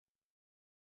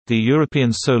The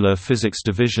European Solar Physics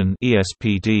Division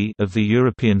 (ESPD) of the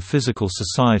European Physical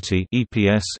Society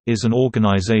 (EPS) is an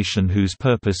organization whose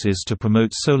purpose is to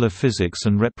promote solar physics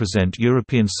and represent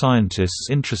European scientists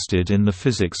interested in the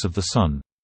physics of the Sun.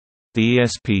 The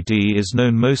ESPD is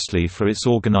known mostly for its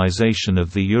organization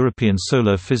of the European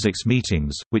Solar Physics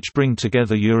Meetings, which bring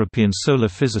together European solar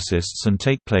physicists and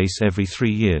take place every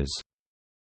 3 years.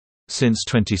 Since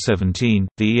 2017,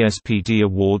 the ESPD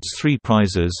awards 3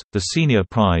 prizes: the Senior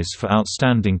Prize for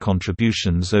Outstanding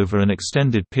Contributions over an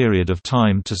extended period of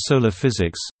time to solar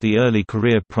physics, the Early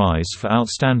Career Prize for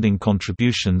Outstanding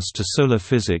Contributions to solar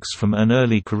physics from an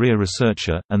early career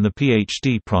researcher, and the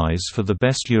PhD Prize for the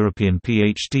Best European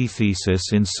PhD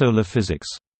Thesis in Solar Physics.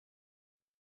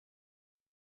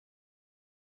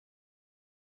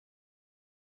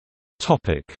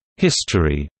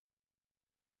 History.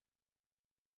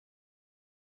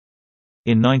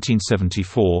 In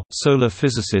 1974, solar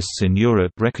physicists in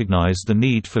Europe recognized the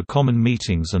need for common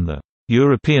meetings, and the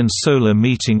European Solar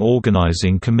Meeting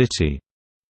Organizing Committee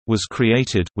was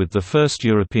created, with the first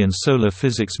European Solar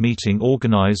Physics Meeting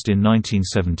organized in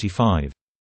 1975.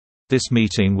 This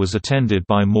meeting was attended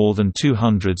by more than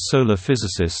 200 solar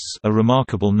physicists, a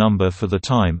remarkable number for the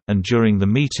time, and during the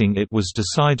meeting it was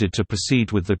decided to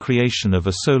proceed with the creation of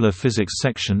a Solar Physics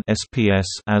Section (SPS)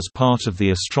 as part of the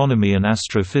Astronomy and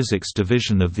Astrophysics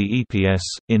Division of the EPS.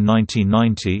 In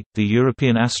 1990, the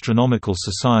European Astronomical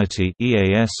Society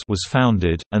 (EAS) was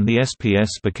founded, and the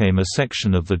SPS became a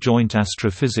section of the Joint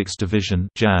Astrophysics Division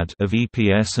 (JAD) of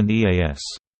EPS and EAS.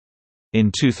 In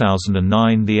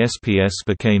 2009, the SPS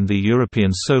became the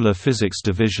European Solar Physics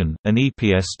Division, an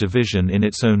EPS division in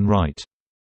its own right.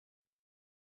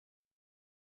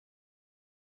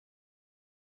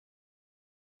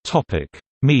 Topic: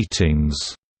 Meetings.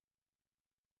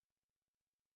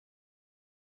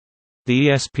 The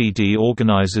ESPD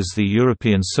organizes the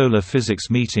European Solar Physics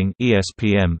Meeting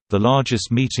 (ESPM), the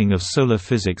largest meeting of solar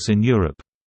physics in Europe.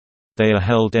 They are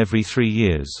held every 3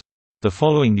 years. The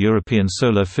following European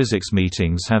solar physics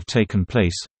meetings have taken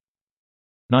place: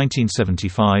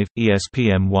 1975,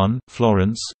 ESPM 1,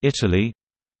 Florence, Italy;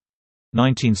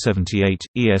 1978,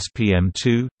 ESPM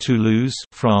 2, Toulouse,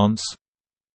 France;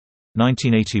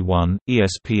 1981,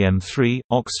 ESPM 3,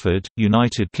 Oxford,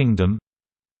 United Kingdom;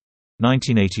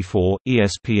 1984,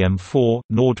 ESPM 4,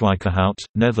 Noordwijkerhout,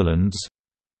 Netherlands;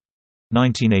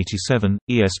 1987,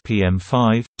 ESPM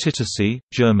 5, Titisee,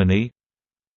 Germany;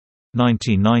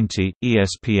 1990,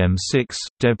 ESPM 6,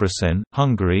 Debrecen,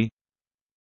 Hungary;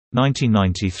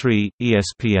 1993,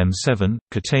 ESPM 7,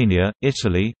 Catania,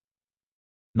 Italy;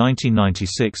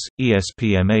 1996,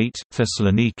 ESPM 8,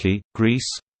 Thessaloniki, Greece;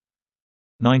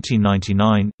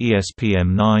 1999,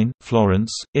 ESPM 9,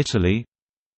 Florence, Italy;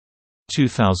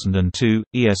 2002,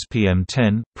 ESPM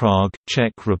 10, Prague,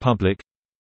 Czech Republic;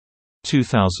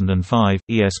 2005,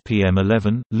 ESPM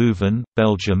 11, Leuven,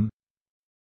 Belgium;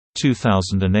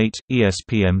 2008,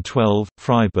 ESPM 12,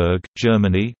 Freiburg,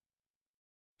 Germany;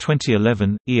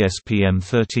 2011, ESPM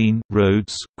 13,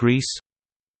 Rhodes, Greece;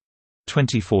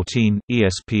 2014,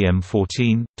 ESPM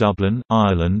 14, Dublin,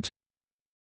 Ireland;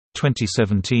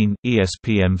 2017,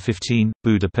 ESPM 15,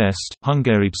 Budapest,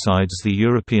 Hungary. Besides the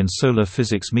European Solar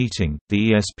Physics Meeting,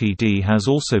 the ESPD has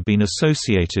also been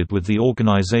associated with the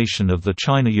organization of the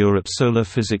China-Europe Solar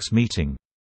Physics Meeting.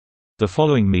 The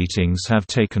following meetings have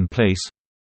taken place: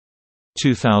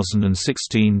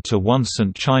 2016 to 1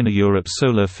 St. China-Europe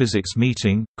Solar Physics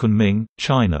Meeting, Kunming,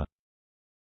 China.